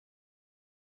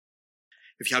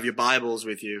If you have your Bibles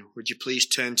with you, would you please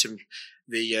turn to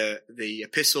the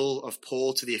epistle of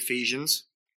Paul to the Ephesians?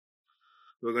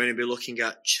 I'm going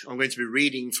to be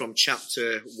reading from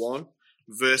chapter 1,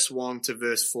 verse 1 to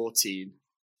verse 14.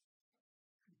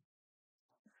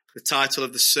 The title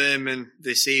of the sermon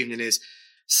this evening is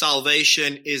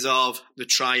Salvation is of the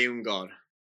Triune God.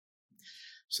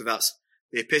 So that's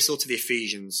the epistle to the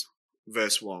Ephesians,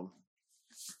 verse 1.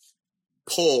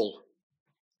 Paul,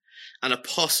 an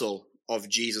apostle of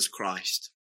Jesus Christ,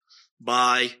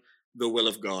 by the will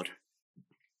of God,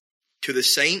 to the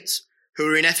saints who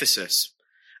are in Ephesus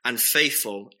and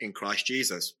faithful in Christ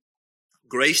Jesus.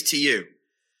 Grace to you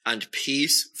and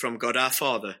peace from God our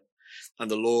Father and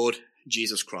the Lord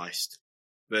Jesus Christ.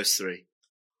 Verse 3.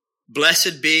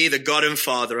 Blessed be the God and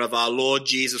Father of our Lord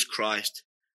Jesus Christ,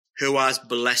 who has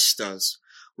blessed us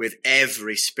with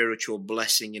every spiritual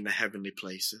blessing in the heavenly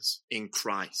places in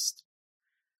Christ,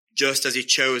 just as he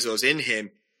chose us in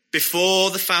him before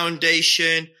the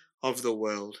foundation of the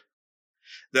world,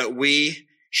 that we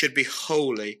should be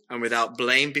holy and without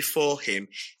blame before him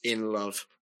in love,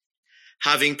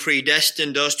 having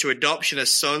predestined us to adoption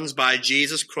as sons by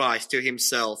Jesus Christ to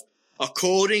himself,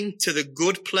 according to the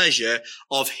good pleasure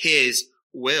of his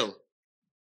will,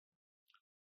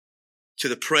 to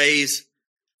the praise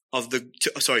of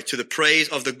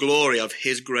the glory of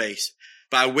his grace,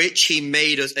 by which he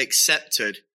made us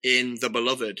accepted in the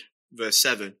beloved. Verse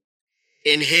 7.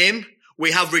 In him we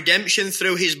have redemption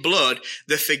through his blood,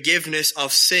 the forgiveness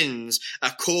of sins,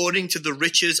 according to the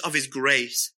riches of his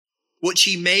grace, which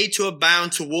he made to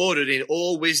abound toward us in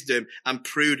all wisdom and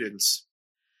prudence,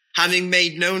 having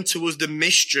made known to us the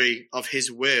mystery of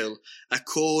his will,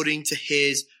 according to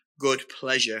his good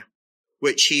pleasure,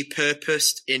 which he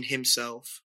purposed in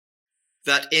himself,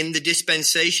 that in the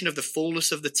dispensation of the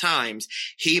fullness of the times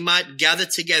he might gather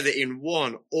together in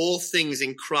one all things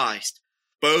in Christ,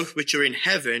 both which are in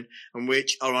heaven and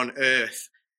which are on earth,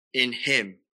 in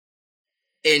him.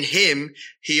 In him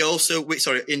also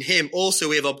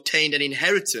we have obtained an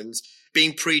inheritance,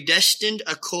 being predestined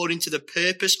according to the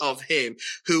purpose of him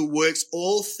who works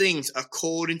all things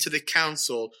according to the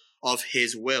counsel of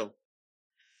his will,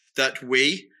 that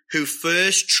we who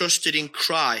first trusted in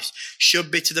Christ should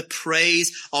be to the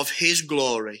praise of his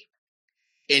glory.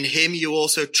 In him you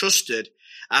also trusted,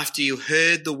 after you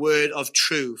heard the word of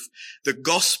truth, the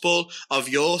gospel of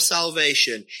your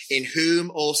salvation, in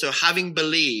whom also having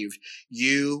believed,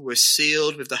 you were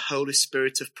sealed with the Holy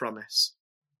Spirit of promise.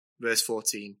 Verse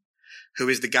 14, who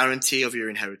is the guarantee of your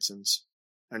inheritance,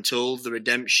 until the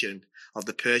redemption of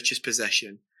the purchased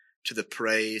possession, to the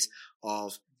praise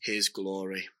of his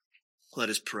glory. Let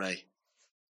us pray.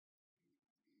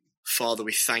 Father,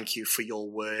 we thank you for your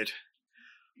word.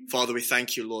 Father, we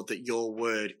thank you, Lord, that your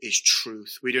word is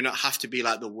truth. We do not have to be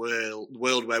like the world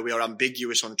where we are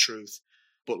ambiguous on truth.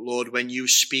 But Lord, when you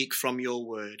speak from your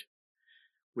word,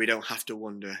 we don't have to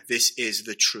wonder. This is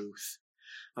the truth.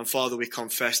 And Father, we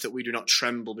confess that we do not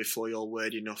tremble before your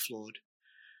word enough, Lord.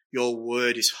 Your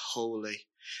word is holy,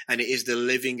 and it is the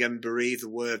living and breathed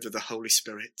word of the Holy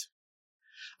Spirit.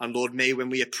 And Lord, may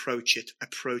when we approach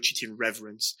it in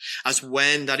reverence, as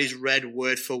when that is read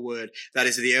word for word, that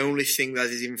is the only thing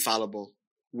that is infallible.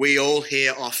 We all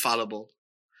here are fallible.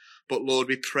 But Lord,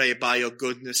 we pray by your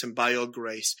goodness and by your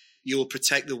grace, you will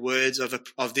protect the words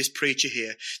of this preacher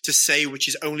here to say which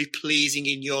is only pleasing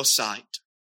in your sight.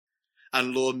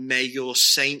 And Lord, may your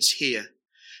saints here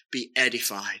be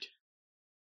edified.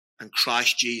 And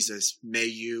Christ Jesus, may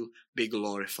you be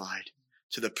glorified,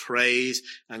 to the praise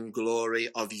and glory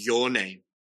of your name.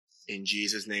 In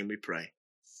Jesus' name we pray.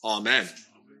 Amen.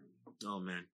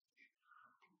 Amen.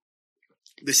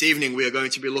 This evening we are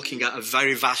going to be looking at a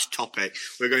very vast topic.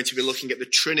 We're going to be looking at the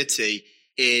Trinity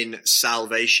in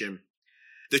salvation.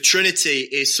 The Trinity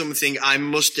is something I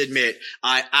must admit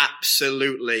I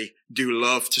absolutely do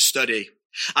love to study.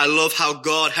 I love how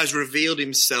God has revealed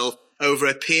himself over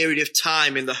a period of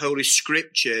time in the Holy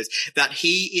Scriptures, that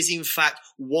he is in fact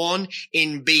one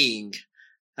in being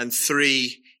and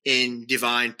three in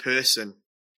divine person.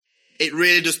 It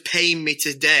really does pain me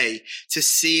today to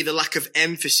see the lack of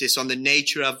emphasis on the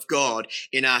nature of God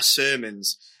in our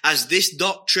sermons, as this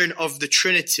doctrine of the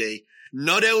Trinity,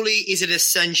 not only is it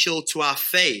essential to our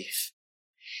faith,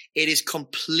 it is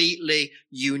completely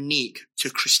unique to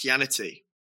Christianity.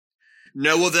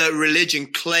 No other religion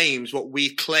claims what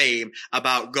we claim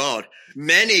about God.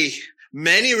 Many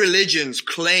religions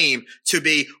claim to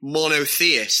be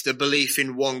monotheist, the belief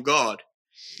in one God.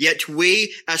 Yet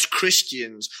we as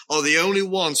Christians are the only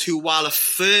ones who, while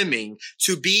affirming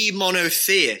to be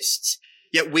monotheists,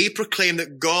 yet we proclaim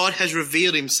that God has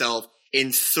revealed himself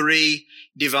in three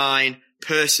divine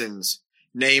persons.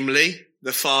 namely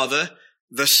the Father,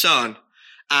 the Son,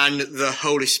 and the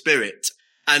Holy Spirit.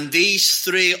 And these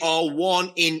three are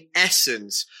one in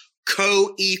essence,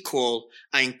 co-equal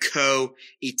and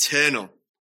co-eternal.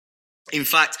 In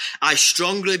fact, I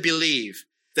strongly believe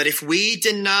that if we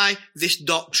deny this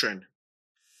doctrine,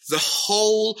 the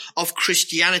whole of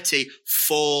Christianity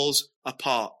falls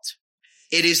apart.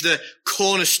 It is the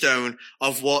cornerstone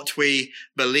of what we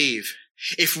believe.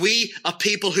 If we are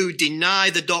people who deny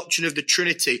the doctrine of the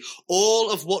Trinity,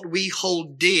 all of what we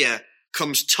hold dear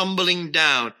comes tumbling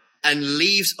down and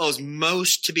leaves us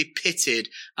most to be pitied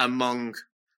among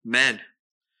men.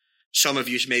 Some of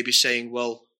you may be saying,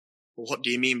 well, what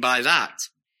do you mean by that?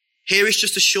 Here is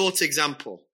just a short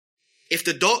example. If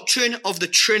the doctrine of the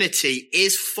Trinity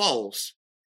is false,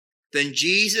 then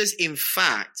Jesus, in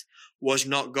fact, was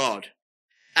not God.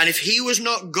 And if he was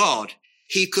not God,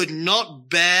 he could not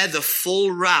bear the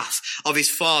full wrath of his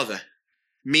Father,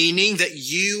 meaning that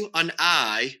you and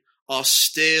I are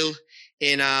still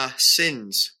in our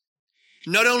sins.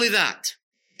 Not only that,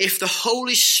 if the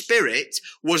Holy Spirit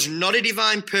was not a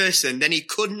divine person, then he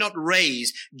could not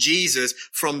raise Jesus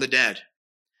from the dead.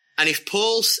 And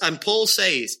Paul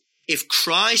says, if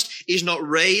Christ is not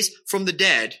raised from the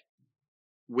dead,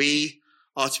 we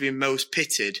are to be most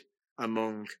pitied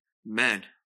among men.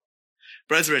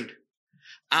 Brethren,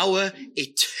 our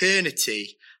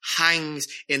eternity hangs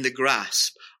in the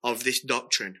grasp of this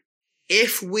doctrine.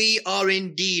 If we are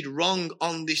indeed wrong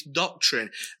on this doctrine,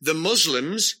 the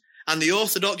Muslims and the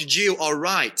Orthodox Jew are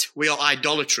right. We are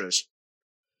idolaters.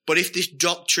 But if this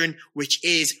doctrine, which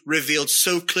is revealed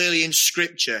so clearly in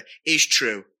Scripture, is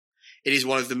true, it is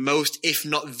one of the most, if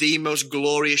not the most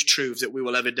glorious truths that we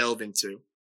will ever delve into.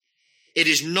 It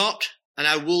is not, and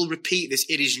I will repeat this,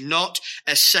 it is not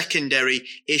a secondary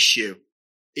issue.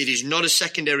 It is not a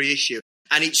secondary issue.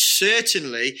 And it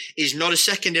certainly is not a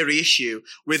secondary issue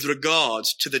with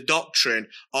regards to the doctrine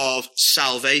of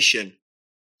salvation.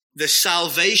 The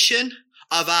salvation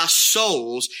of our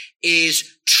souls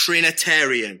is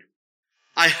Trinitarian.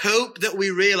 I hope that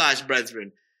we realize,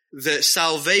 brethren, that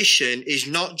salvation is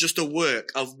not just a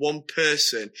work of one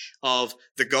person of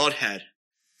the Godhead.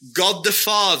 God the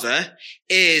Father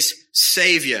is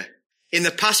Savior. In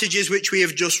the passages which we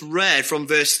have just read from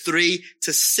verse 3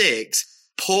 to 6,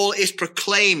 Paul is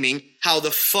proclaiming how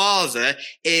the Father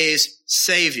is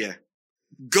Savior.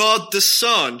 God the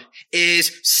Son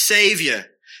is Savior.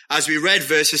 As we read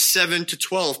verses 7 to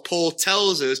 12, Paul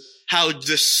tells us how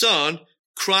the Son,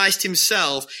 Christ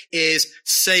himself, is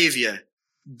Savior.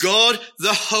 God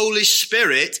the Holy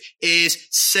Spirit is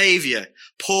Savior.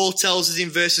 Paul tells us in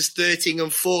verses 13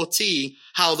 and 14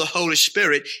 how the Holy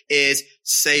Spirit is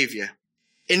Savior.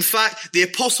 In fact, the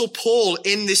Apostle Paul,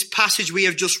 in this passage we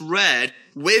have just read,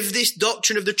 with this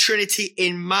doctrine of the Trinity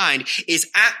in mind, is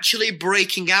actually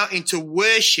breaking out into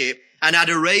worship and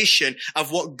adoration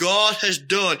of what God has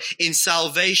done in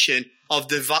salvation of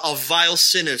vile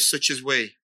sinners such as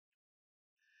we.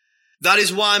 That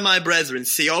is why, my brethren,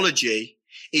 theology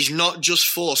is not just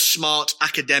for smart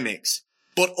academics,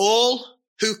 but all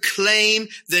who claim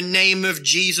the name of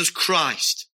Jesus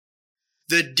Christ.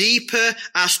 The deeper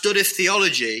our study of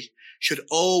theology should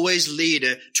always lead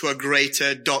to a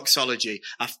greater doxology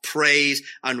of praise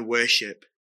and worship.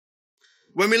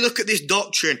 When we look at this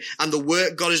doctrine and the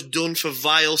work God has done for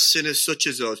vile sinners such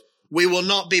as us, we will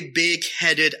not be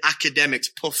big-headed academics,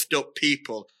 puffed up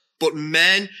people, but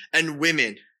men and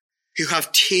women who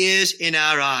have tears in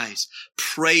our eyes,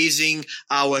 praising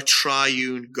our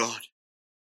triune God.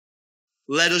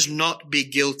 Let us not be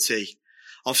guilty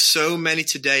of so many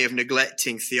today of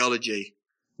neglecting theology.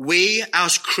 We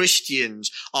as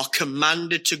Christians are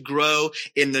commanded to grow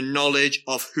in the knowledge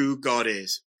of who God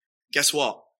is. Guess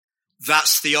what?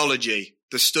 That's theology,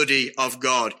 the study of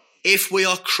God. If we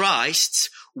are Christ's,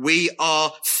 we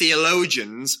are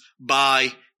theologians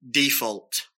by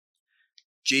default.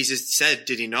 Jesus said,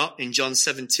 did he not, in John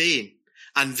 17,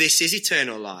 and this is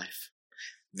eternal life.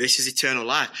 This is eternal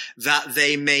life, that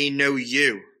they may know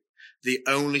you, the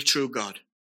only true God,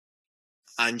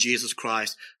 and Jesus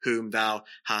Christ, whom thou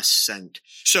hast sent.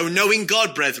 So knowing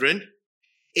God, brethren,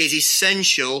 is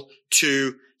essential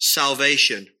to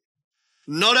salvation.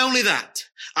 Not only that,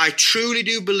 I truly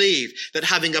do believe that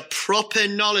having a proper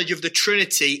knowledge of the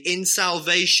Trinity in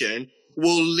salvation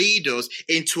will lead us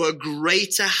into a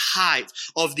greater height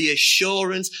of the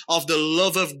assurance of the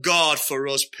love of God for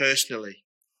us personally.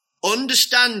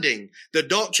 Understanding the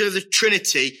doctrine of the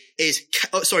Trinity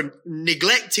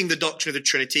neglecting the doctrine of the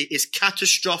Trinity is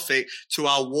catastrophic to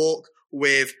our walk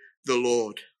with the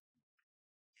Lord.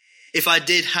 If I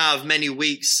did have many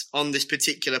weeks on this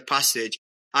particular passage,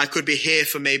 I could be here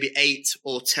for maybe 8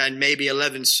 or 10, maybe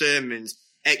 11 sermons,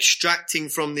 extracting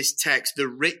from this text the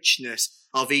richness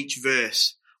of each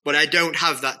verse. But I don't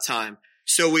have that time.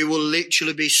 So we will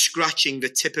literally be scratching the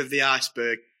tip of the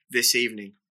iceberg this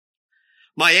evening.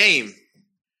 My aim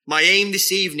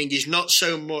this evening is not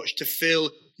so much to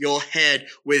fill your head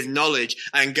with knowledge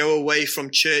and go away from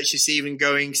church this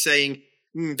evening saying,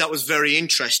 that was very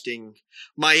interesting.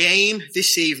 My aim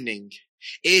this evening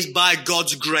is, by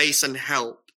God's grace and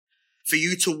help, for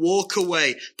you to walk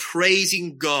away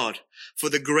praising God for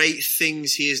the great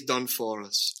things he has done for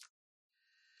us.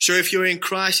 So if you're in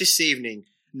Christ this evening,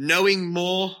 knowing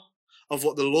more of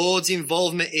what the Lord's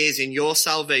involvement is in your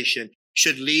salvation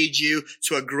should lead you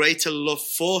to a greater love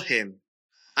for him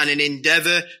and an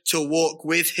endeavor to walk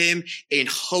with him in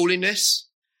holiness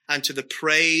and to the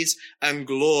praise and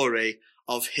glory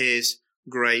of his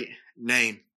great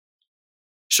name.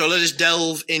 So let us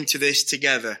delve into this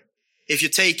together. If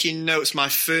you're taking notes, my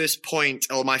first point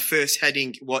or my first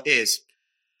heading, what is?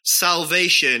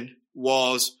 Salvation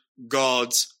was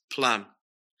God's plan.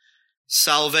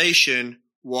 Salvation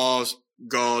was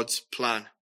God's plan.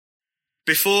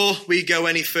 Before we go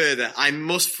any further, I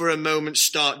must for a moment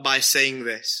start by saying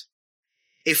this.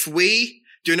 If we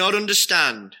do not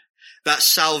understand that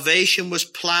salvation was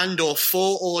planned or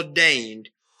foreordained,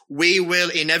 we will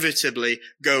inevitably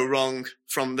go wrong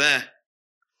from there.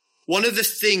 One of the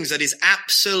things that is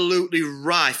absolutely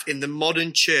rife in the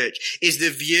modern church is the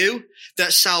view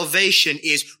that salvation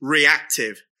is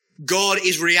reactive. God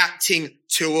is reacting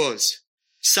to us.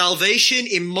 Salvation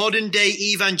in modern day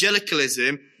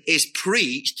evangelicalism is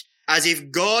preached as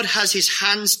if God has his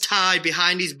hands tied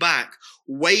behind his back,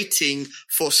 waiting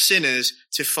for sinners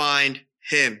to find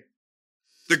him.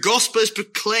 The gospel is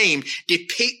proclaimed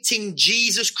depicting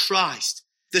Jesus Christ,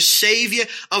 the Savior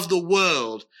of the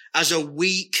world, as a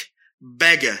weak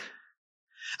beggar.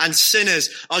 And sinners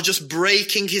are just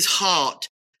breaking his heart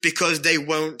because they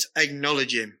won't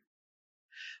acknowledge him.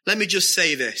 Let me just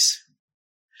say this.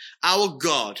 Our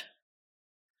God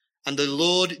and the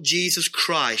Lord Jesus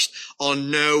Christ are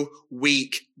no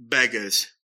weak beggars.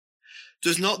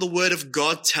 Does not the word of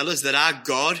God tell us that our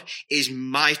God is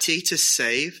mighty to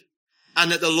save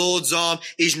and that the Lord's arm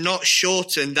is not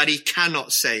shortened that he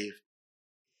cannot save?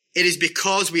 It is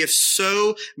because we have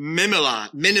so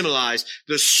minimalized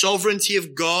the sovereignty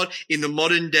of God in the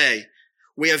modern day.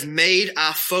 We have made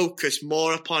our focus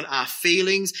more upon our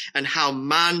feelings and how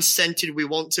man-centered we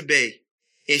want to be,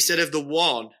 instead of the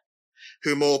one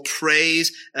whom all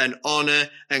praise and honor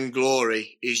and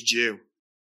glory is due.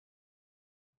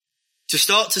 To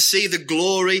start to see the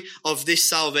glory of this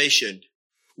salvation,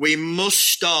 we must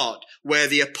start where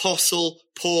the Apostle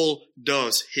Paul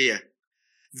does here.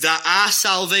 That our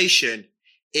salvation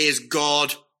is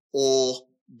God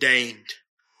ordained.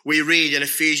 We read in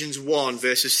Ephesians 1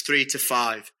 verses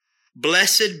 3-5,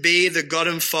 Blessed be the God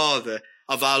and Father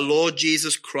of our Lord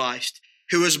Jesus Christ,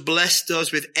 who has blessed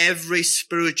us with every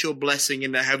spiritual blessing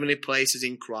in the heavenly places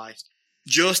in Christ,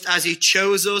 just as he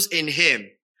chose us in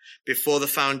him before the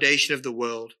foundation of the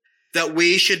world, that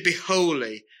we should be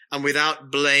holy and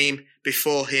without blame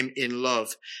before him in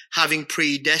love, having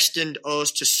predestined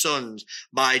us to sons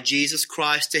by Jesus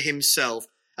Christ to himself,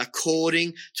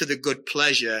 according to the good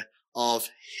pleasure of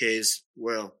his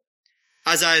will.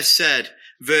 As I have said,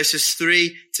 verses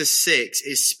 3-6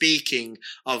 is speaking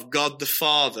of God the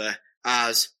Father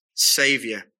as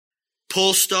Savior.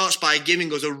 Paul starts by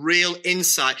giving us a real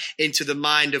insight into the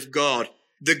mind of God.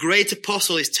 The great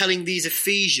apostle is telling these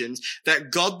Ephesians that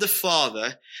God the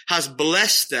Father has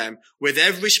blessed them with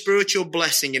every spiritual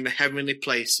blessing in the heavenly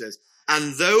places.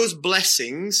 And those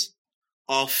blessings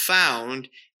are found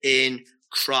in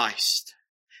Christ.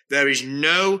 There is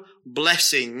no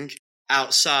blessing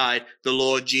outside the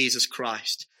Lord Jesus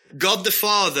Christ. God the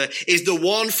Father is the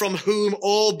one from whom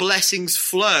all blessings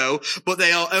flow, but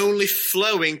they are only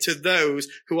flowing to those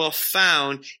who are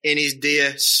found in his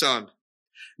dear Son.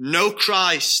 No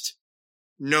Christ,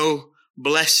 no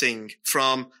blessing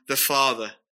from the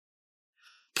Father.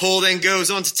 Paul then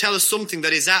goes on to tell us something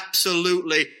that is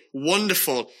absolutely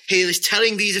wonderful. He is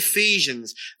telling these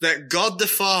Ephesians that God the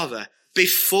Father,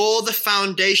 before the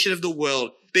foundation of the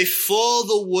world, before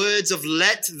the words of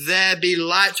let there be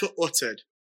light were uttered,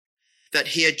 that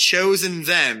he had chosen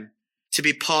them to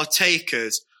be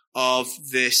partakers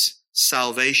of this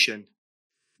salvation.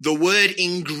 The word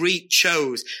in Greek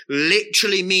chose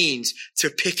literally means to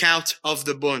pick out of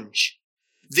the bunch.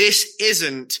 This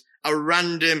isn't a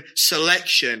random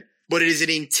selection, but it is an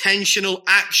intentional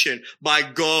action by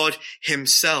God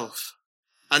himself.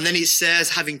 And then it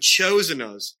says, having chosen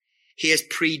us, he has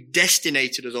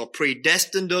predestinated us or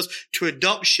predestined us to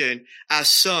adoption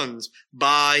as sons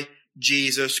by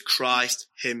Jesus Christ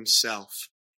himself.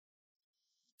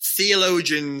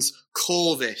 Theologians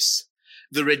call this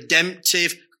the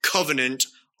redemptive covenant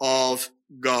of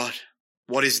God.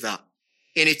 What is that?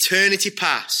 In eternity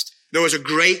past, there was a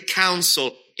great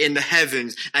council in the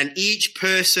heavens, and each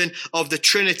person of the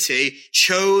Trinity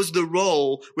chose the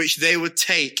role which they would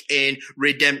take in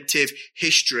redemptive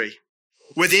history.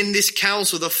 Within this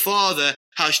council, the Father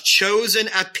has chosen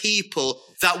a people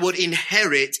that would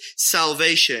inherit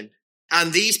salvation.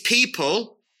 And these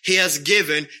people he has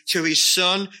given to his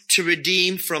Son to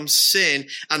redeem from sin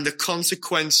and the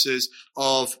consequences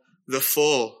of the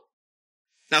fall.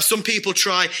 Now, some people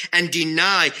try and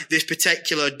deny this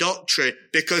particular doctrine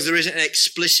because there isn't an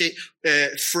explicit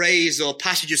phrase or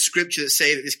passage of scripture that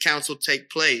say that this council take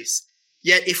place.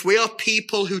 Yet, if we are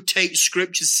people who take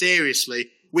scripture seriously,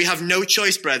 we have no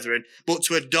choice, brethren, but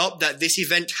to adopt that this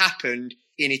event happened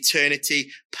in eternity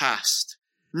past.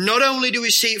 Not only do we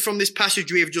see it from this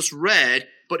passage we have just read,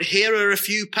 but here are a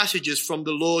few passages from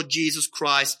the Lord Jesus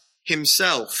Christ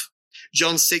himself.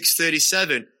 John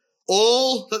 6:37.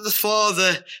 All that the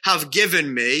Father have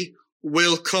given me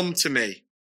will come to me.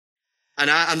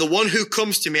 And the one who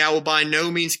comes to me I will by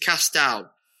no means cast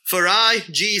out. For I,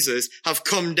 Jesus, have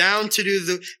come down for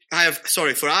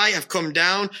I have come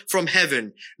down from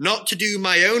heaven, not to do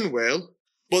my own will,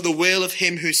 but the will of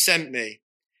him who sent me.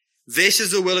 This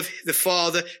is the will of the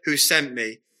Father who sent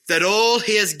me, that all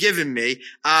he has given me,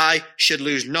 I should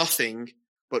lose nothing,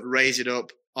 but raise it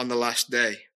up on the last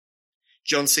day.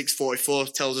 John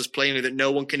 6:44 tells us plainly that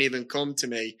no one can even come to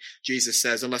me, Jesus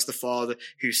says, unless the Father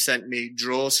who sent me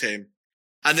draws him.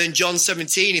 And then John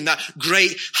 17, in that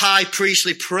great high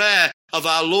priestly prayer of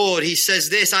our Lord, he says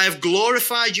this, I have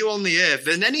glorified you on the earth.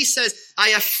 And then he says, I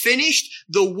have finished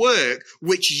the work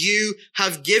which you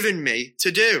have given me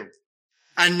to do.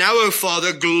 And now, O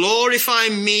Father, glorify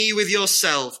me with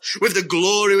yourself, with the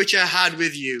glory which I had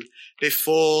with you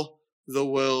before the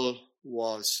world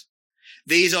was.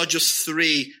 These are just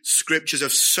three scriptures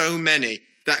of so many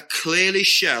that clearly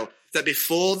show that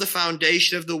before the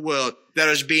foundation of the world, there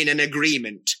has been an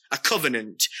agreement, a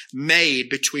covenant made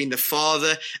between the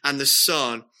Father and the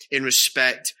Son in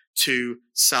respect to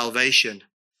salvation.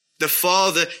 The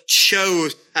Father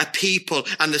chose a people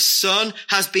and the Son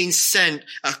has been sent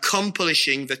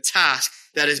accomplishing the task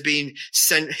that has been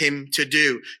sent him to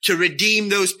do, to redeem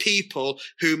those people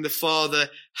whom the Father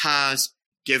has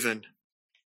given.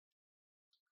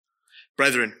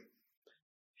 Brethren,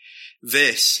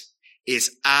 this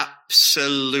is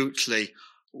absolutely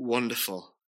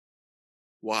wonderful.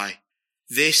 Why?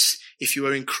 This, if you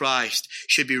are in Christ,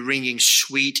 should be ringing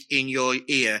sweet in your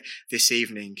ear this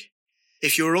evening.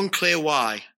 If you're unclear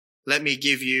why, let me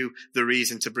give you the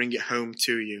reason to bring it home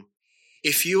to you.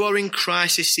 If you are in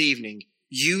Christ this evening,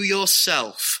 you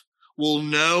yourself will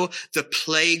know the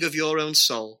plague of your own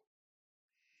soul.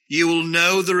 You will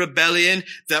know the rebellion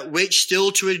that which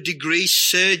still to a degree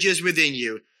surges within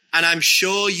you. And I'm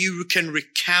sure you can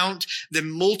recount the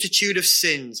multitude of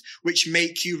sins which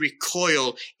make you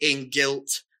recoil in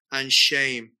guilt and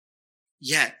shame.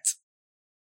 Yet,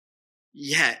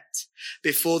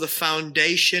 before the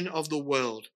foundation of the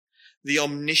world, the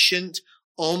omniscient,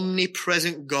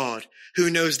 omnipresent God, who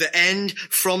knows the end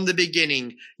from the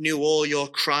beginning, knew all your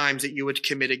crimes that you would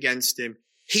commit against him.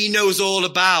 He knows all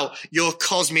about your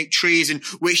cosmic treason,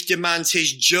 which demands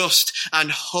his just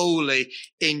and holy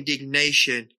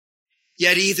indignation.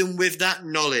 Yet even with that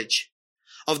knowledge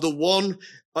of the one,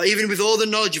 or even with all the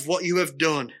knowledge of what you have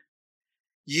done,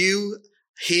 you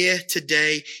here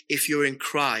today, if you're in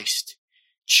Christ,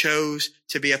 chose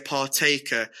to be a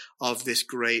partaker of this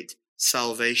great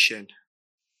salvation.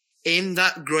 In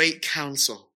that great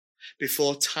council,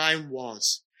 before time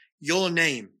was, your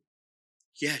name,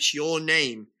 yes, your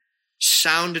name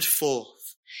sounded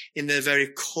forth in the very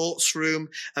courtroom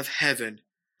of heaven,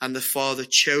 and the Father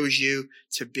chose you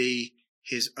to be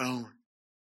his own.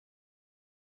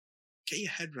 Get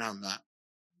your head round that.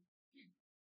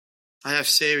 I have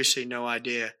seriously no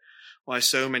idea why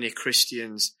so many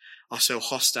Christians are so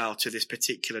hostile to this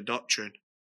particular doctrine.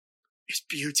 It's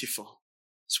beautiful.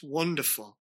 It's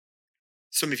wonderful.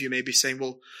 Some of you may be saying,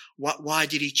 well, why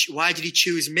did he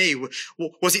choose me?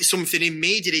 Was it something in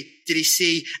me? Did he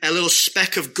see a little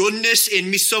speck of goodness in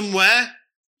me somewhere?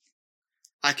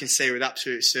 I can say with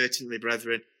absolute certainty,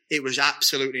 brethren, it was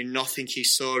absolutely nothing he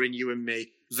saw in you and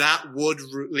me. That would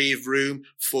leave room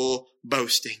for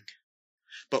boasting.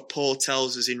 But Paul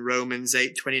tells us in Romans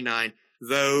 8:29,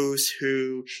 those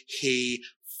who he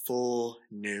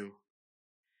foreknew.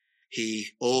 he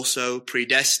also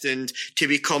predestined to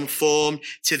be conformed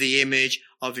to the image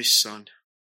of his Son.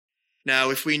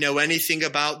 Now, if we know anything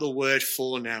about the word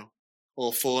foreknow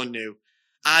or foreknew,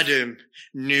 Adam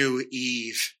knew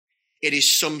Eve. It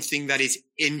is something that is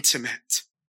intimate.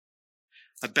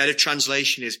 A better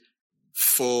translation is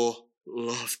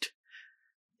foreloved.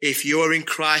 If you are in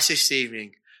Christ this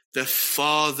evening, the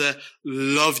Father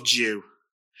loved you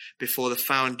before the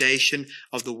foundation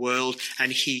of the world,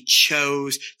 and he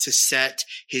chose to set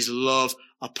his love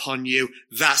upon you.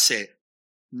 That's it.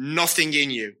 Nothing in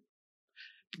you,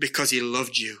 because he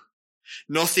loved you.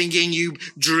 Nothing in you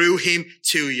drew him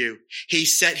to you. He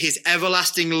set his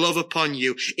everlasting love upon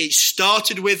you. It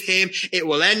started with him, it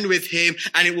will end with him,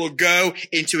 and it will go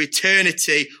into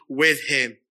eternity with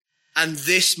him. And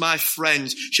this, my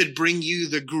friends, should bring you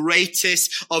the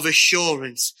greatest of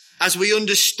assurance, as we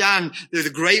understand that the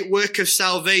great work of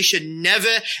salvation never,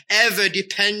 ever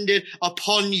depended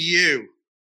upon you.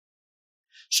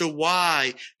 So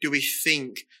why do we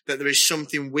think that there is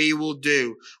something we will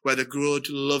do where the good,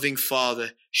 loving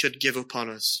Father should give up on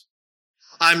us?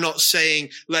 I'm not saying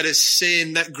let us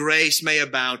sin that grace may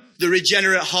abound. The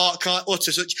regenerate heart can't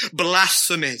utter such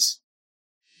blasphemies.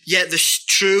 Yet the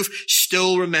truth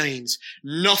still remains.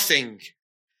 Nothing,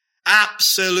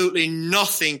 absolutely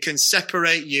nothing can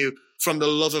separate you from the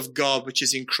love of God which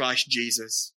is in Christ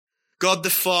Jesus. God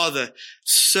the Father,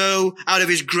 so out of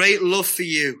his great love for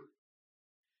you,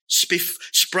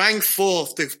 sprang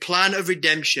forth the plan of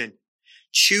redemption,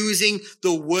 choosing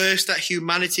the worst that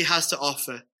humanity has to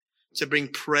offer to bring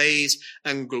praise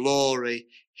and glory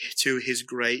to his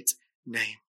great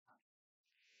name.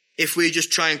 If we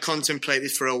just try and contemplate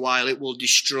this for a while, it will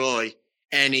destroy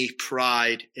any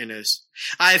pride in us.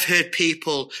 I've heard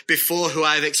people before who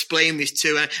I've explained this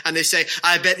to, and they say,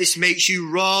 I bet this makes you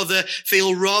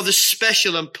feel rather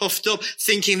special and puffed up,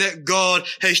 thinking that God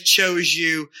has chose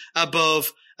you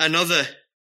above another.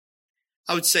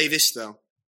 I would say this though.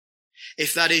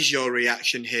 If that is your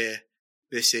reaction here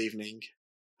this evening,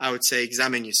 I would say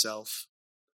examine yourself.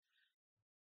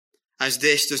 As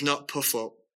this does not puff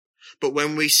up, but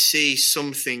when we see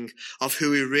something of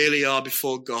who we really are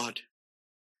before God,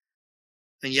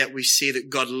 and yet we see that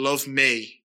God loved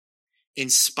me in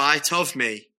spite of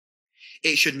me,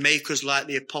 it should make us like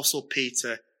the Apostle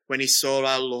Peter when he saw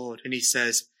our Lord and he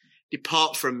says,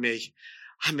 depart from me,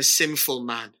 I'm a sinful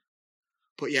man.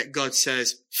 But yet God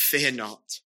says, fear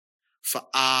not, for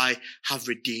I have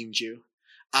redeemed you.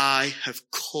 I have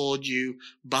called you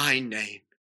by name.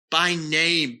 By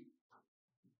name,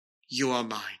 you are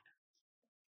mine.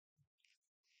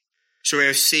 So we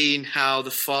have seen how the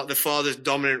Father's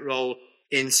dominant role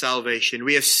in salvation.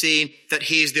 We have seen that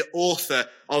he is the author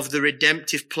of the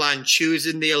redemptive plan,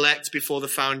 choosing the elect before the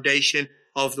foundation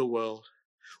of the world.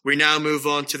 We now move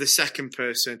on to the second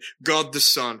person, God the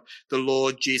Son, the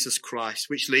Lord Jesus Christ,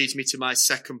 which leads me to my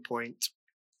second point.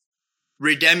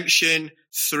 Redemption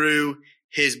through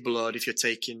his blood. If you're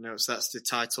taking notes, that's the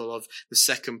title of the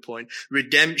second point.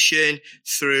 Redemption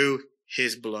through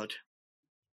his blood.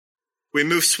 We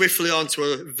move swiftly on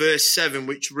to verse 7,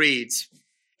 which reads,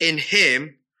 in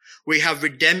him we have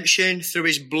redemption through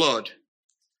his blood,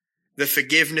 the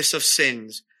forgiveness of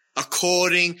sins,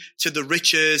 according to the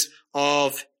riches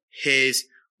of his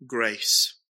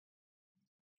grace.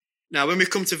 Now, when we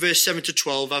come to verse 7 to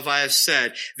 12, as I have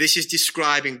said, this is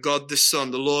describing God the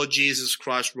Son, the Lord Jesus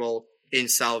Christ's role in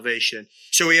salvation.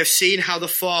 So we have seen how the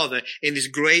Father, in this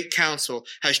great counsel,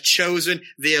 has chosen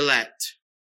the elect.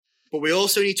 But we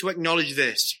also need to acknowledge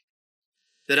this,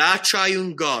 that our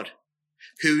triune God,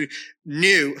 we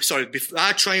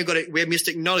must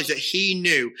acknowledge that he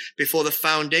knew before the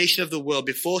foundation of the world,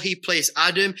 before he placed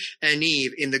Adam and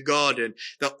Eve in the garden,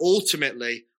 that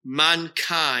ultimately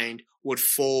mankind would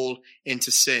fall into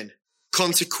sin,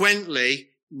 consequently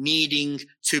needing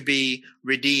to be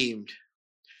redeemed.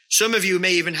 Some of you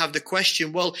may even have the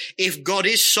question, well, if God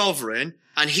is sovereign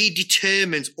and he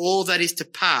determines all that is to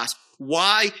pass,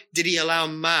 why did he allow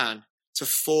man to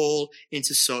fall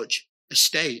into such a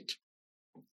state?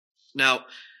 Now,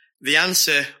 the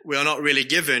answer we are not really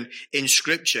given in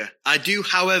Scripture. I do,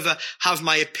 however, have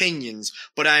my opinions,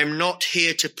 but I am not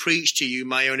here to preach to you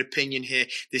my own opinion here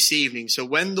this evening. So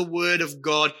when the word of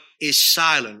God is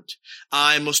silent,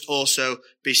 I must also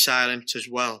be silent as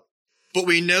well. But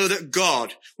we know that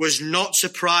God was not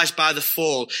surprised by the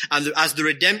fall, and as the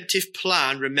redemptive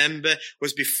plan, remember,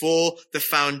 was before the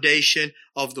foundation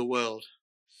of the world.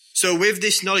 So with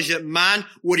this knowledge that man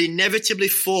would inevitably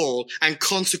fall, and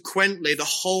consequently the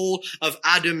whole of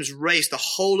Adam's race, the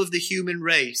whole of the human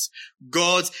race,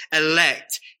 God's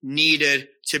elect needed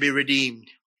to be redeemed.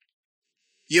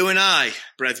 You and I,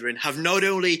 brethren, have not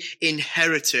only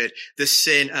inherited the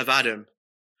sin of Adam,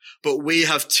 but we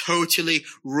have totally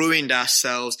ruined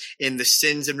ourselves in the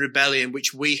sins and rebellion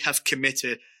which we have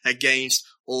committed against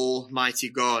Almighty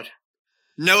God.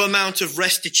 No amount of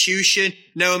restitution,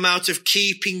 no amount of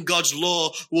keeping God's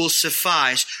law will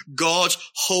suffice God's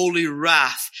holy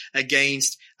wrath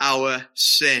against our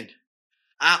sin.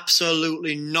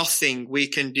 Absolutely nothing we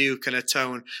can do can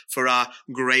atone for our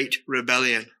great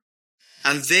rebellion.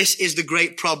 And this is the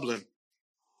great problem.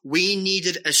 We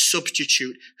needed a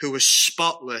substitute who was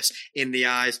spotless in the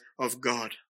eyes of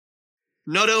God.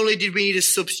 Not only did we need a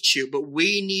substitute, but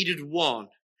we needed one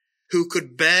who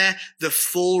could bear the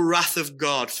full wrath of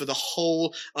God for the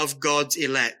whole of God's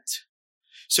elect.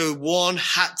 So one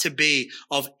had to be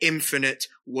of infinite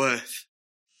worth.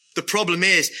 The problem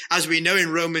is, as we know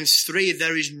in Romans 3,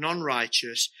 there is none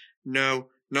righteous, no,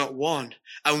 not one.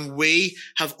 And we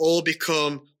have all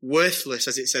become worthless,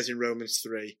 as it says in Romans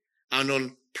 3, and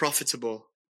unprofitable.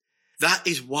 That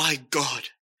is why God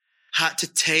had to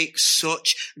take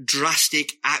such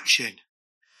drastic action.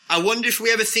 I wonder if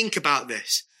we ever think about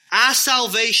this. Our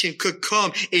salvation could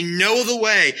come in no other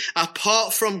way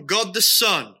apart from God the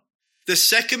Son. The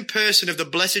second person of the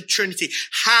blessed Trinity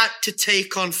had to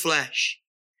take on flesh.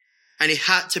 And he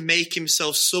had to make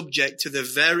himself subject to the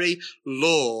very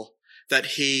law that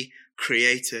he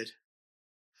created.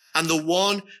 And the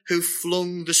one who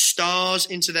flung the stars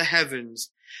into the heavens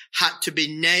had to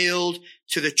be nailed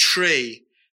to the tree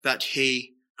that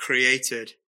he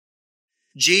created.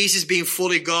 Jesus, being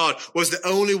fully God, was the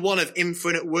only one of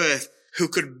infinite worth who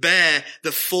could bear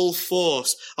the full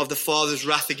force of the Father's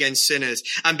wrath against sinners.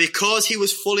 And because he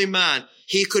was fully man,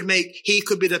 he could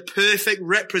be the perfect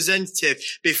representative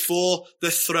before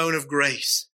the throne of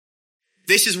grace.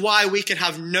 This is why we can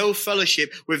have no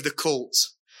fellowship with the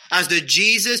cults. As the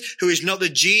Jesus who is not the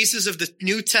Jesus of the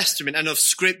New Testament and of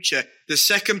Scripture, the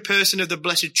second person of the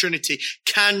Blessed Trinity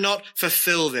cannot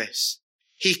fulfill this.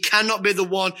 He cannot be the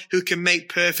one who can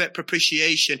make perfect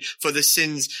propitiation for the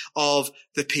sins of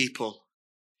the people.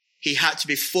 He had to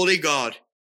be fully God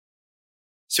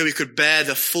so he could bear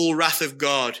the full wrath of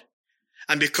God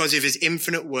and because of his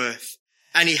infinite worth.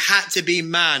 And he had to be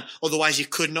man, otherwise he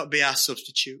could not be our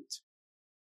substitute.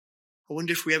 I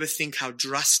wonder if we ever think how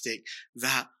drastic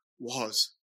that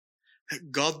was.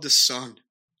 That God the Son,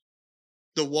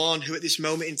 the one who at this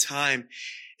moment in time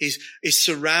is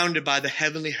surrounded by the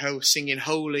heavenly host singing,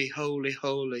 holy, holy,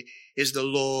 holy is the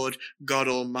Lord God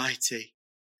Almighty,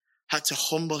 had to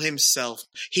humble himself.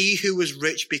 He who was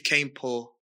rich became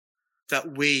poor,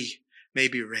 that we may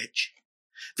be rich.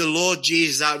 The Lord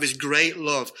Jesus, out of his great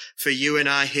love for you and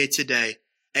I here today,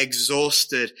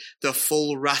 exhausted the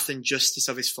full wrath and justice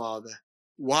of his Father.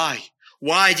 Why?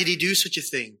 Why did he do such a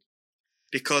thing?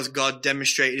 Because God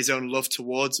demonstrated his own love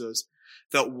towards us,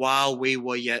 that while we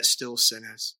were yet still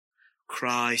sinners,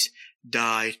 Christ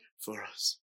died for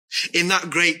us. In that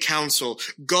great council,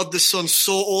 God the Son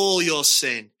saw all your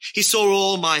sin. He saw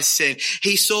all my sin.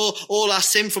 He saw all our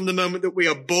sin from the moment that we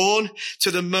are born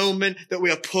to the moment that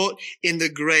we are put in the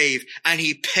grave. And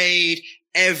he paid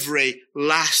every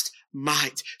last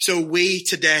mite. So we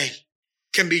today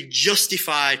can be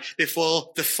justified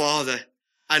before the Father.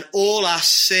 And all our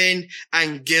sin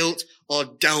and guilt are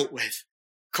dealt with.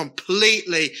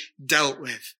 Completely dealt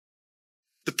with.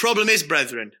 The problem is,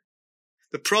 brethren,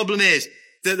 that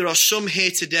there are some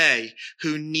here today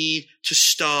who need to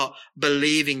start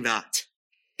believing that.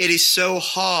 It is so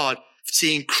hard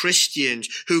seeing Christians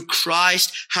who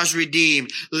Christ has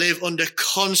redeemed live under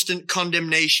constant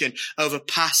condemnation over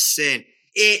past sin.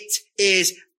 It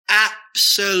is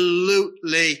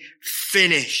absolutely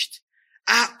finished.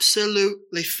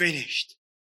 Absolutely finished.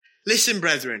 Listen,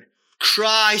 brethren,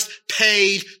 Christ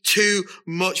paid too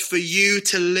much for you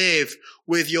to live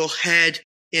with your head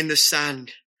in the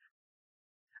sand.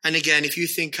 And again, if you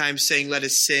think I'm saying let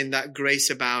us sin, that grace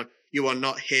abound, you are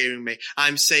not hearing me.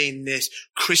 I'm saying this,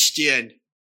 Christian,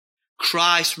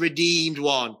 Christ redeemed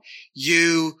one.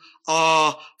 You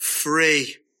are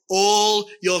free. All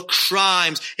your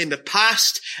crimes in the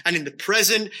past and in the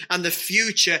present and the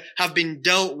future have been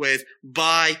dealt with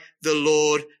by the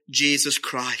Lord Jesus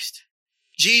Christ.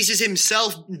 Jesus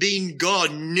himself, being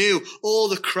God, knew all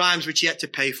the crimes which he had to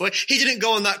pay for. He didn't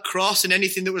go on that cross and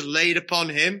anything that was laid upon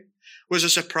him was a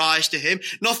surprise to him.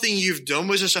 Nothing you've done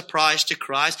was a surprise to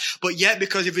Christ. But yet,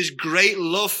 because of his great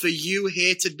love for you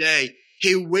here today,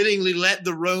 he willingly let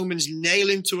the Romans nail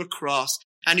him to a cross,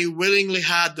 and he willingly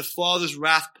had the Father's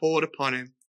wrath poured upon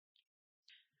him.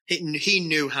 He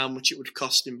knew how much it would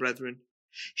cost him, brethren.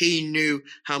 He knew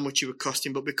how much it would cost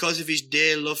him. But because of his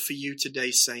dear love for you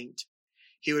today, saint,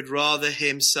 he would rather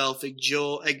himself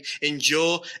endure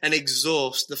and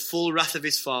exhaust the full wrath of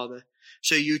his Father,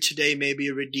 so you today may be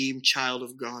a redeemed child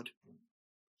of God.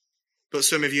 But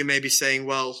some of you may be saying,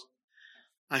 well,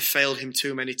 I failed him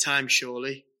too many times,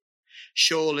 surely.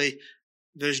 Surely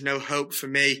there's no hope for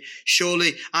me.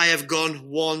 Surely I have gone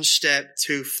one step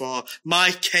too far.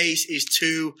 My case is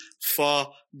too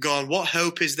far gone. What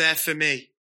hope is there for me?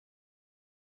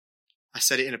 I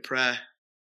said it in a prayer.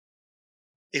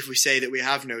 If we say that we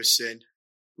have no sin,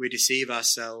 we deceive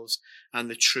ourselves and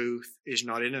the truth is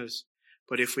not in us.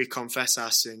 But if we confess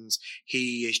our sins,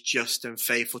 he is just and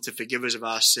faithful to forgive us of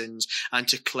our sins and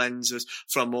to cleanse us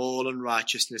from all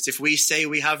unrighteousness. If we say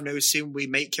we have no sin, we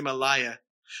make him a liar.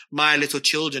 My little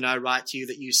children, I write to you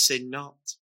that you sin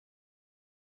not.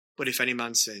 But if any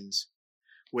man sins,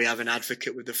 we have an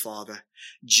advocate with the Father,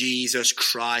 Jesus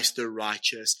Christ the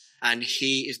righteous, and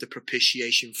he is the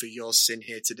propitiation for your sin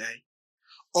here today.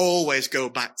 Always go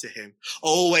back to him.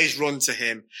 Always run to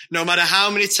him. No matter how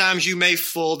many times you may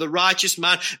fall, the righteous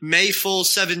man may fall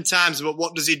 7 times, but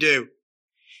what does he do?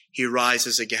 He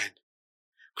rises again.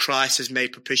 Christ has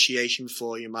made propitiation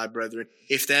for you, my brethren.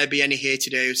 If there be any here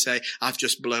today who say, I've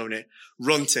just blown it,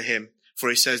 run to him. For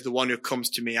he says, the one who comes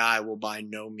to me, I will by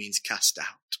no means cast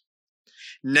out.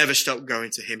 Never stop going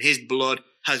to him. His blood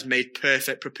has made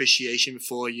perfect propitiation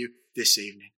for you this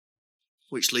evening.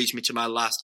 Which leads me to my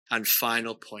last and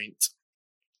final point.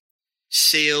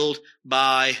 Sealed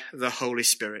by the Holy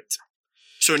Spirit.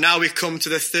 So now we come to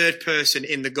the third person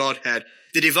in the Godhead,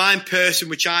 the divine person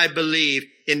which I believe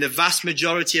in the vast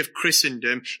majority of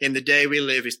Christendom in the day we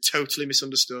live is totally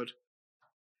misunderstood.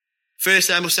 First,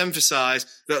 I must emphasize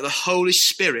that the Holy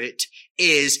Spirit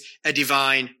is a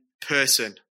divine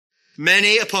person.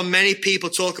 Many upon many people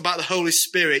talk about the Holy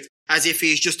Spirit as if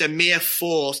he is just a mere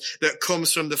force that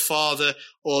comes from the Father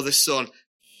or the Son.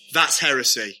 That's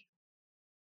heresy.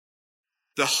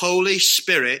 The Holy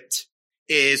Spirit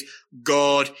is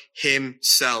God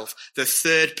himself, the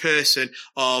third person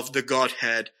of the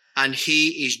Godhead. And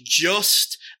he is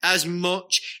just as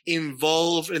much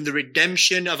involved in the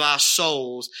redemption of our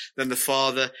souls than the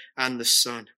Father and the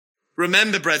Son.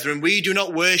 Remember, brethren, we do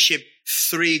not worship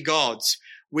 3 gods.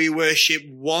 We worship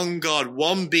one God,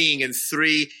 one being and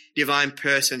 3 divine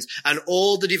persons. And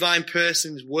all the divine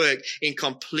persons work in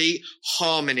complete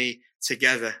harmony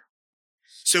together.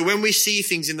 So when we see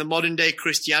things in the modern day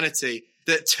Christianity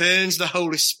that turns the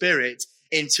Holy Spirit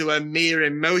into a mere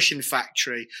emotion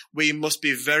factory, we must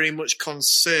be very much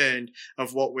concerned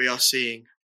of what we are seeing.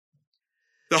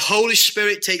 The Holy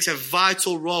Spirit takes a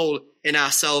vital role in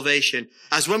our salvation.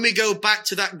 As when we go back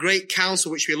to that great counsel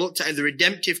which we looked at in the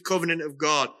redemptive covenant of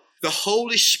God, the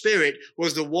Holy Spirit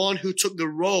was the one who took the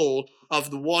role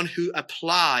of the one who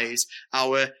applies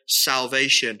our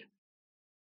salvation.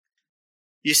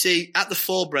 You see, at the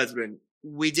fall, brethren,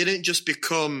 we didn't just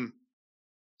become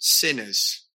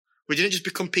sinners. We didn't just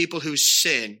become people who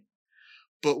sin,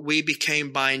 but we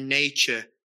became by nature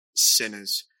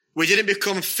sinners. We didn't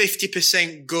become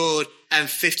 50% good and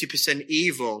 50%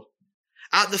 evil.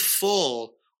 At the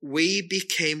fall, we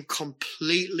became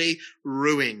completely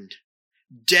ruined,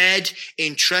 dead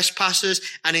in trespasses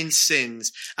and in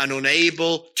sins, and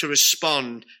unable to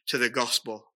respond to the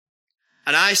gospel.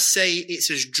 And I say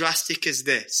it's as drastic as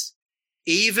this.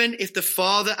 Even if the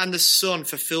Father and the Son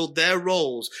fulfilled their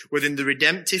roles within the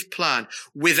redemptive plan,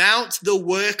 without the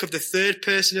work of the third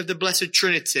person of the Blessed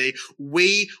Trinity,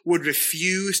 we would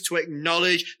refuse to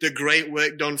acknowledge the great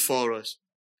work done for us.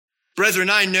 Brethren,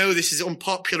 I know this is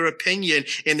unpopular opinion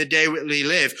in the day we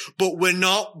live, but we're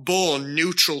not born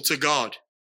neutral to God.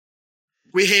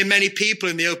 We hear many people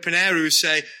in the open air who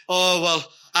say, oh,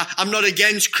 well, I'm not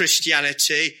against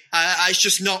Christianity. It's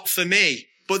just not for me.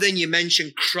 But then you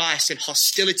mention Christ and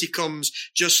hostility comes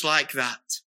just like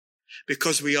that.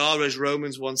 Because we are, as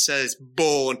Romans 1 says,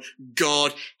 born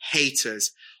God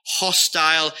haters,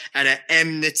 hostile and at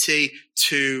enmity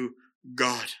to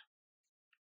God.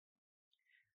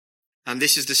 And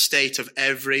this is the state of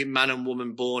every man and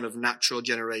woman born of natural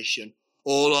generation.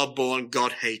 All are born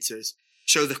God haters.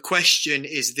 So the question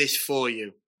is this for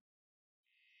you.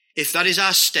 If that is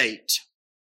our state,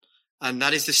 and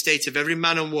that is the state of every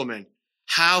man and woman,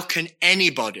 how can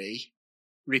anybody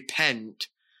repent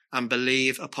and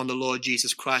believe upon the Lord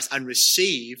Jesus Christ and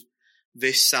receive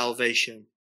this salvation?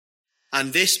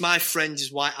 And this, my friends,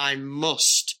 is why I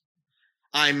must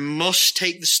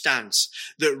take the stance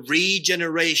that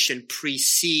regeneration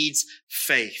precedes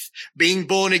faith. Being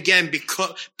born again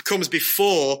comes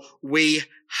before we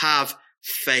have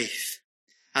faith.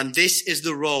 And this is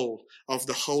the role of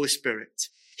the Holy Spirit.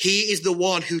 He is the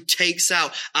one who takes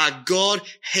out our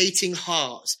God-hating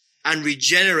hearts and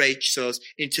regenerates us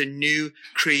into new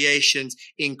creations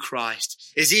in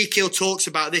Christ. Ezekiel talks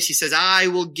about this. He says,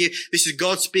 this is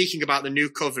God speaking about the new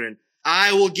covenant.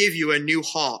 I will give you a new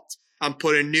heart and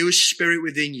put a new spirit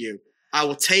within you. I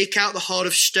will take out the heart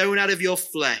of stone out of your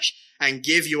flesh and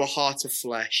give you a heart of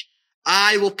flesh.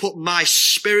 I will put my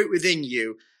spirit within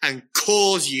you and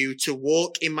cause you to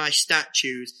walk in my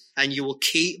statutes, and you will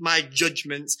keep my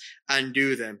judgments and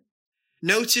do them.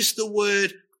 Notice the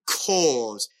word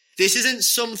cause. This isn't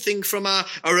something from our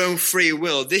own free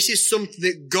will. This is something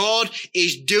that God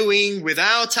is doing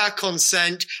without our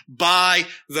consent by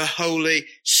the Holy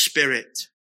Spirit.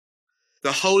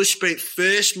 The Holy Spirit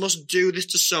first must do this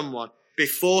to someone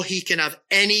before he can have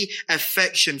any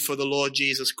affection for the Lord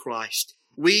Jesus Christ.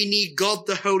 We need God,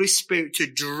 the Holy Spirit, to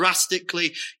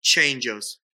drastically change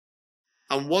us.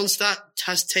 And once that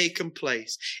has taken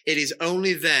place, it is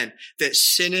only then that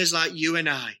sinners like you and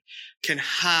I can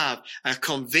have a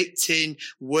convicting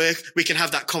work. We can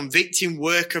have that convicting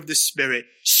work of the Spirit,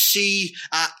 see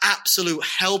our absolute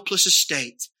helpless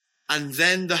estate. And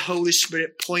then the Holy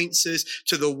Spirit points us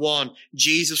to the one,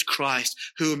 Jesus Christ,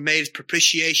 who made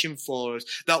propitiation for us.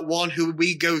 That one who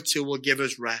we go to will give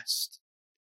us rest.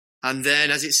 And then,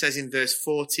 as it says in verse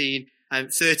 13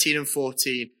 and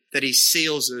 14, that he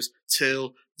seals us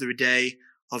till the day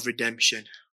of redemption.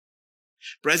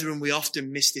 Brethren, we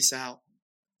often miss this out.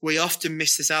 We often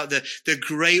miss this out, the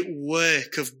great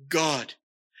work of God.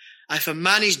 If a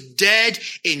man is dead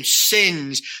in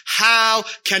sins, how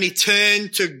can he turn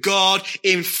to God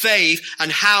in faith,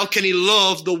 and how can he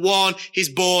love the one he's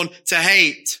born to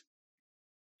hate?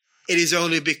 It is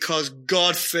only because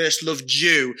God first loved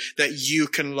you that you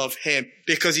can love him,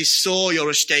 because he saw your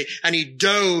estate and he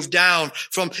dove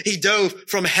from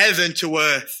heaven to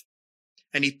earth,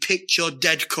 and he picked your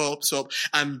dead corpse up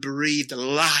and breathed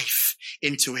life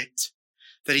into it,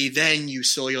 that you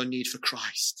saw your need for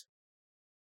Christ.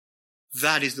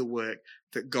 That is the work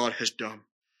that God has done.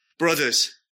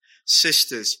 Brothers,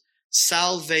 sisters,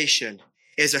 salvation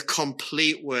is a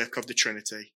complete work of the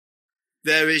Trinity.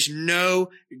 There is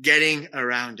no getting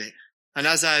around it. And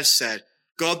as I have said,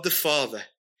 God the Father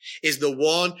is the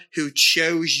one who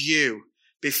chose you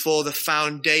before the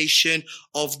foundation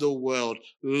of the world,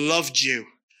 loved you,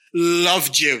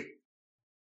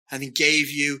 and he gave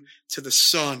you to the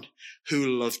Son who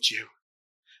loved you.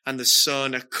 And the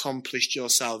Son accomplished your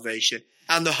salvation.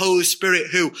 And the Holy Spirit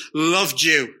who loved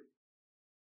you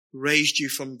raised you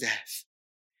from death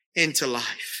into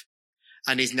life,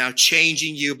 and is now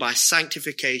changing you by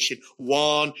sanctification,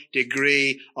 one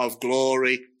degree of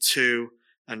glory to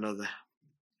another.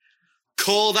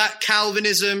 Call that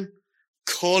Calvinism,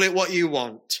 call it what you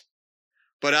want.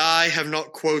 But I have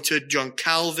not quoted John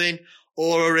Calvin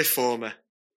or a reformer.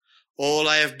 All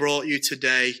I have brought you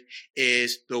today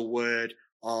is the word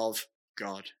of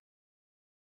God.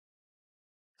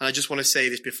 And I just want to say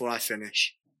this before I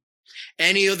finish.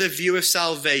 Any other view of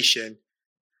salvation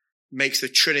makes the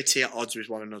Trinity at odds with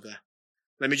one another.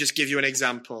 Let me just give you an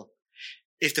example.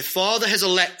 If the Father has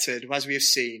elected, as we have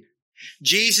seen,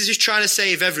 Jesus is trying to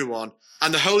save everyone,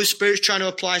 and the Holy Spirit is trying to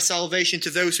apply salvation to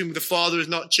those whom the Father has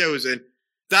not chosen,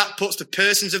 that puts the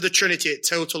persons of the Trinity at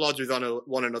total odds with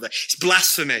one another. It's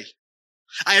blasphemy.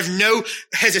 I have no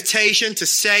hesitation to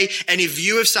say any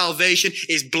view of salvation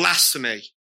is blasphemy.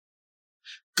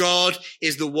 God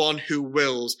is the one who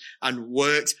wills and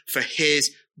works for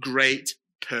his great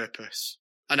purpose.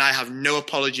 And I have no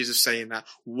apologies of saying that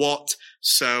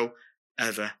whatsoever.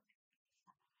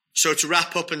 So to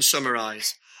wrap up and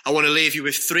summarize, I want to leave you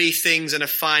with three things and a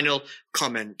final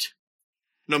comment.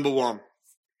 Number one,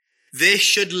 this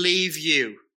should leave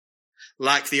you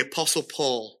like the Apostle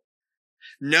Paul.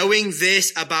 Knowing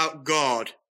this about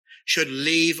God should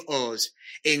leave us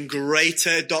in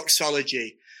greater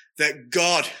doxology that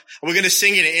God, and we're going to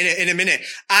sing it in a minute,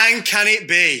 and can it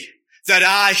be that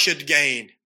I should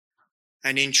gain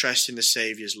an interest in the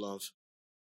Saviour's love?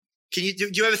 Do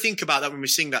you ever think about that when we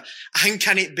sing that? And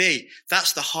can it be?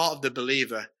 That's the heart of the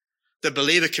believer. The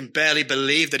believer can barely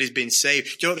believe that he's been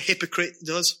saved. Do you know what the hypocrite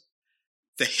does?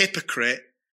 The hypocrite,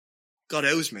 God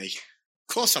owes me.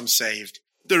 Of course I'm saved.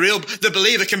 The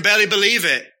believer can barely believe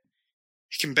it.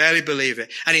 He can barely believe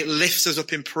it. And it lifts us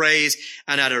up in praise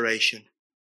and adoration.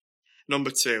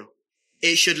 Number two,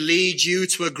 it should lead you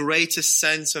to a greater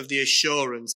sense of the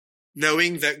assurance,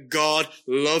 knowing that God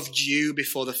loved you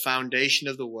before the foundation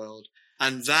of the world.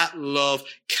 And that love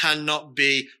cannot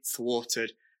be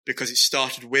thwarted because it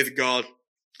started with God.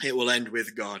 It will end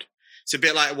with God. It's a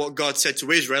bit like what God said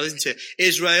to Israel, isn't it?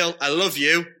 Israel, I love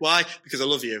you. Why? Because I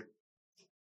love you.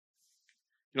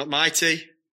 You're not mighty,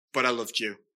 but I loved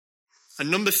you. And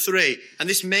number 3, and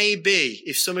this may be,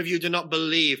 if some of you do not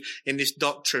believe in this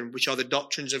doctrine, which are the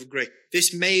doctrines of grace,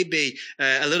 this may be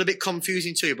a little bit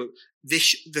confusing to you, but the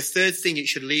third thing it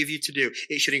should leave you to do,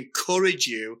 it should encourage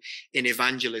you in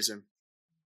evangelism.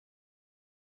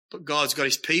 But God's got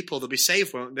his people. They'll be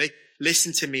saved, won't they?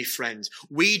 Listen to me, friends.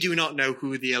 We do not know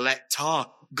who the elect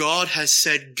are. God has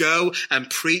said, go and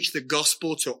preach the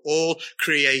gospel to all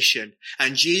creation.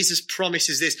 And Jesus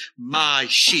promises this, my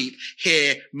sheep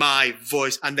hear my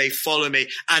voice and they follow me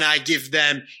and I give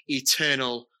them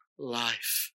eternal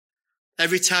life.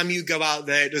 Every time you go out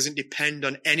there, it doesn't depend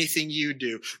on anything you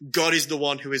do. God is the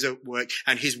one who is at work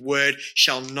and his word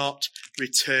shall not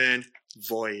return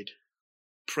void.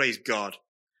 Praise God.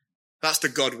 That's the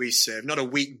God we serve, not a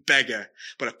weak beggar,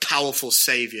 but a powerful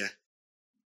Savior.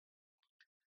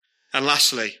 And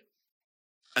lastly,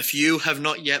 if you have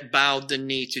not yet bowed the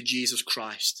knee to Jesus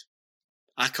Christ,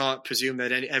 I can't presume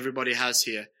that everybody has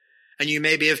here, and you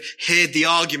maybe have heard the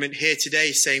argument here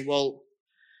today saying, well,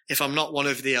 if I'm not one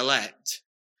of the elect,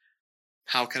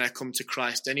 how can I come to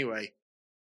Christ anyway?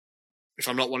 If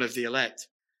I'm not one of the elect.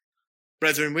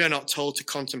 Brethren, we are not told to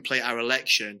contemplate our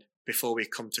election before we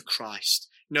come to Christ.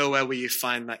 Nowhere will you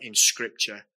find that in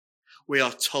Scripture. We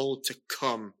are told to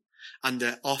come, and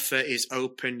the offer is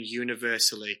open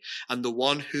universally. And the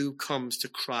one who comes to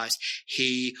Christ,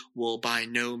 he will by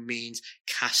no means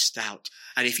cast out.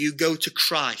 And if you go to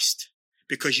Christ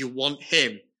because you want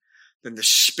him, then the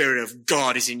Spirit of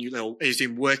God is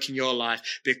in work in your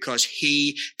life, because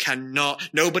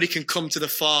nobody can come to the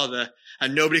Father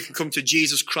and nobody can come to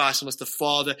Jesus Christ unless the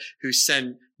Father who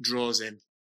sent draws him.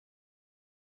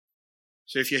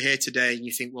 So if you're here today and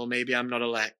you think, well, maybe I'm not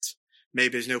elect,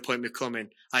 maybe there's no point in me coming,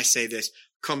 I say this,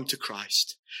 come to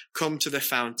Christ. Come to the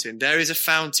fountain. There is a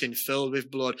fountain filled with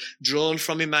blood drawn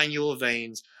from Emmanuel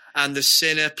veins, and the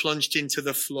sinner plunged into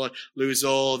the flood lose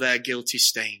all their guilty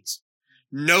stains.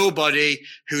 Nobody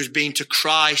who's been to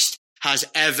Christ has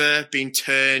ever been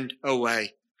turned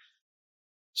away.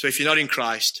 So if you're not in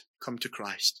Christ, come to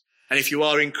Christ. And if you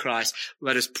are in Christ,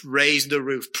 let us raise the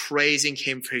roof, praising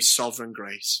him for his sovereign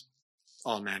grace.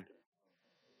 Amen.